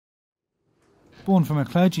Born from a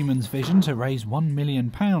clergyman's vision to raise £1 million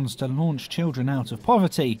to launch children out of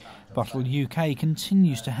poverty, Buttle UK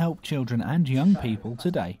continues to help children and young people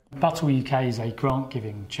today. Buttle UK is a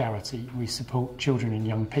grant-giving charity. We support children and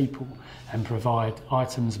young people and provide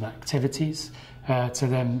items and activities to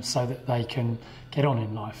them so that they can get on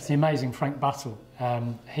in life. The amazing Frank Buttle,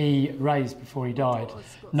 he raised, before he died,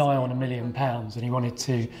 nigh on £1 million, and he wanted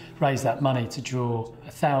to raise that money to draw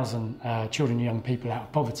 1,000 children and young people out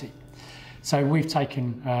of poverty. So we've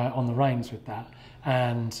taken on the reins with that,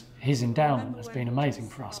 and his endowment has been amazing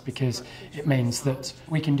for us because it means that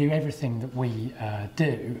we can do everything that we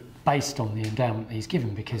do based on the endowment that he's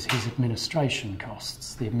given, because his administration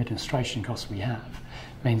costs, the administration costs we have,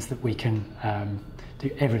 means that we can do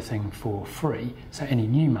everything for free. So any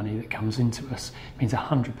new money that comes into us means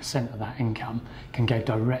 100% of that income can go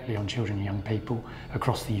directly on children and young people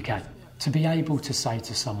across the UK. To be able to say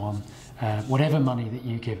to someone, whatever money that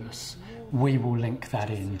you give us, we will link that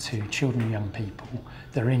into children and young people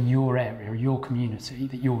that are in your area, your community,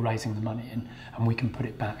 that you're raising the money in, and we can put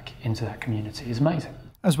it back into that community, is amazing.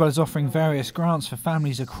 As well as offering various grants for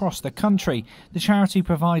families across the country, the charity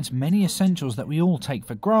provides many essentials that we all take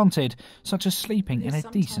for granted, such as sleeping in a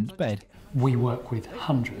decent bed. We work with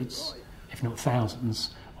hundreds, if not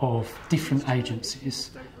thousands, of different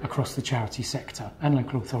agencies across the charity sector and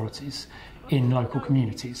local authorities in local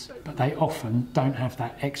communities, but they often don't have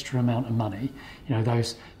that extra amount of money,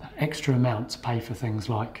 that extra amount to pay for things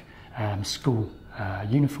like school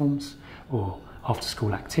uniforms or after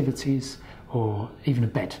school activities or even a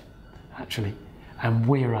bed, actually. And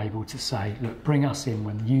we're able to say, look, bring us in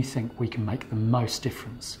when you think we can make the most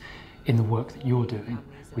difference in the work that you're doing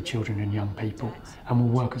with children and young people, and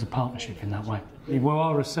we'll work as a partnership in that way. Well,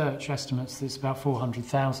 our research estimates that it's about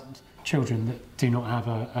 400,000 children that do not have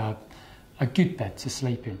a good bed to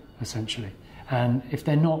sleep in, essentially. And if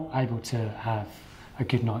they're not able to have a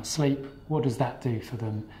good night's sleep, what does that do for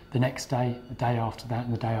them the next day, the day after that,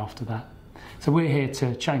 and the day after that? So we're here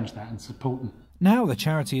to change that and support them. Now the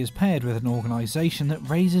charity is paired with an organisation that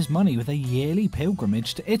raises money with a yearly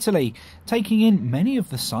pilgrimage to Italy, taking in many of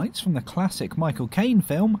the sights from the classic Michael Caine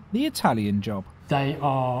film, The Italian Job. They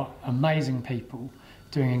are amazing people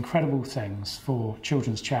doing incredible things for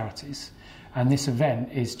children's charities. And this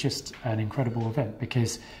event is just an incredible event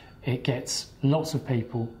because it gets lots of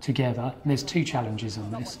people together. And there's two challenges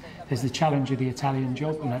on this. There's the challenge of the Italian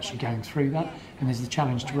Job and actually going through that, and there's the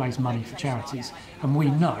challenge to raise money for charities. And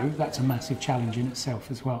we know that's a massive challenge in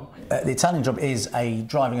itself as well. The Italian Job is a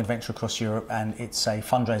driving adventure across Europe, and it's a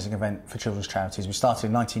fundraising event for children's charities. We started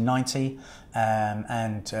in 1990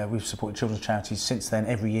 and we've supported children's charities since then,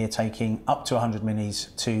 every year taking up to 100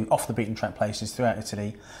 minis to off the beaten track places throughout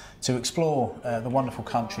Italy to explore the wonderful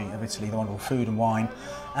country of Italy, the wonderful food and wine,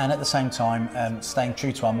 and at the same time staying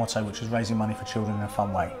true to our motto, which is raising money for children in a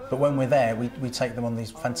fun way. But when we're there, we take them on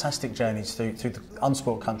these fantastic journeys through the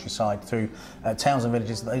unspoilt countryside, through towns and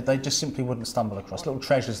villages that they just simply wouldn't stumble across, little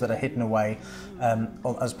treasures that are hidden away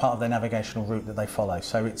as part of their navigational route that they follow.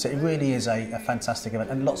 So it really is a fantastic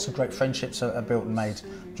event, and lots of great friendships are built and made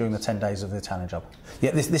during the 10 days of the Italian Job.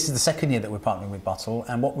 Yeah, this is the second year that we're partnering with Buttle,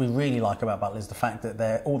 and what we really like about Buttle is the fact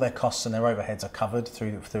that all their costs and their overheads are covered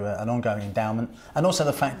through an ongoing endowment, and also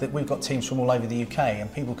the fact that we've got teams from all over the UK,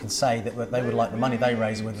 and people can say that they would like the money they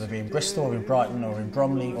raise, whether it be in Bristol or in Brighton or in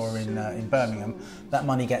Bromley or in Birmingham, that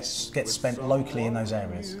money gets spent locally in those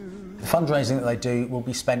areas. The fundraising that they do will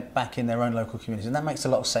be spent back in their own local communities, and that makes a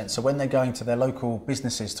lot of sense. So when they're going to their local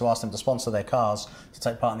businesses to ask them to sponsor their cars to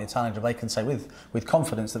take part in the Italian Job, they can say with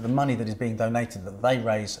confidence that the money that is being donated, that they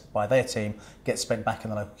raise by their team, gets spent back in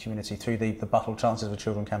the local community through the Buttle Chances for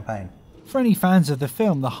Children campaign. For any fans of the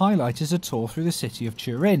film, the highlight is a tour through the city of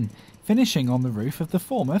Turin, finishing on the roof of the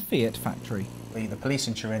former Fiat factory. The police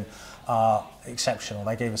in Turin are exceptional.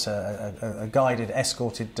 They gave us a guided,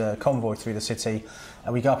 escorted convoy through the city.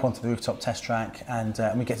 We go up onto the rooftop test track, and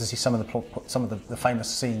we get to see some of the famous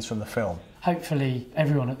scenes from the film. Hopefully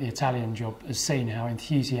everyone at the Italian Job has seen how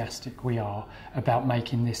enthusiastic we are about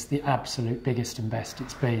making this the absolute biggest and best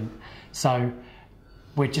it's been. So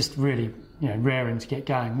we're just really raring to get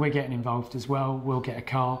going. We're getting involved as well. We'll get a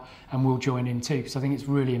car and we'll join in too, because I think it's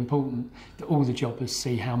really important that all the jobbers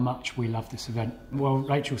see how much we love this event. Well,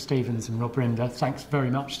 Rachel Stevens and Rob Rinder, thanks very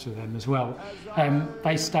much to them as well.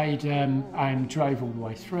 They stayed and drove all the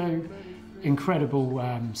way through. Incredible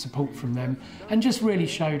support from them, and just really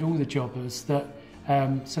showed all the jobbers that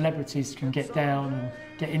celebrities can get down and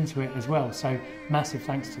get into it as well. So massive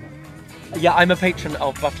thanks to them. Yeah, I'm a patron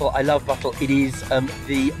of Buttle. I love Buttle. It is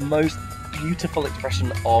the most beautiful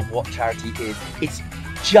expression of what charity is. It's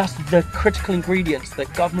just the critical ingredients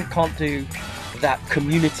that government can't do, that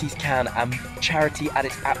communities can, and charity at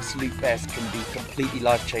its absolute best can be completely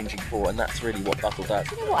life-changing for, and that's really what Buttle does.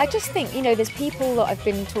 You know what, I just think, you know, there's people that I've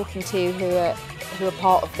been talking to who are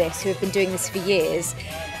part of this, who have been doing this for years,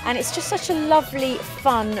 and it's just such a lovely,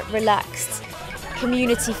 fun, relaxed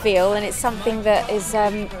community feel, and it's something that is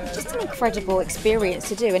just an incredible experience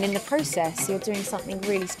to do, and in the process you're doing something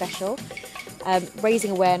really special,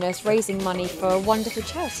 raising awareness, raising money for a wonderful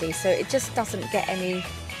charity, so it just doesn't get any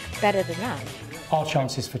better than that. Our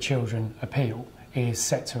Chances for Children appeal is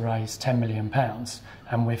set to raise £10 million,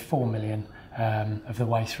 and we're 4 million of the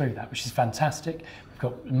way through that, which is fantastic. We've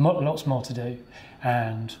got lots more to do,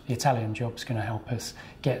 and the Italian job's going to help us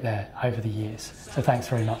get there over the years. So thanks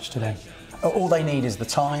very much to them. All they need is the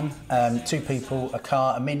time, 2 people, a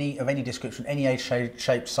car, a Mini of any description, any age,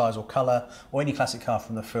 shape, size or colour, or any classic car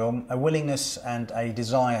from the film, a willingness and a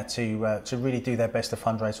desire to really do their best to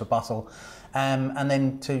fundraise for Buttle, and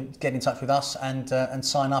then to get in touch with us and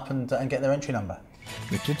sign up and get their entry number.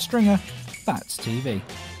 Richard Stringer, That's TV.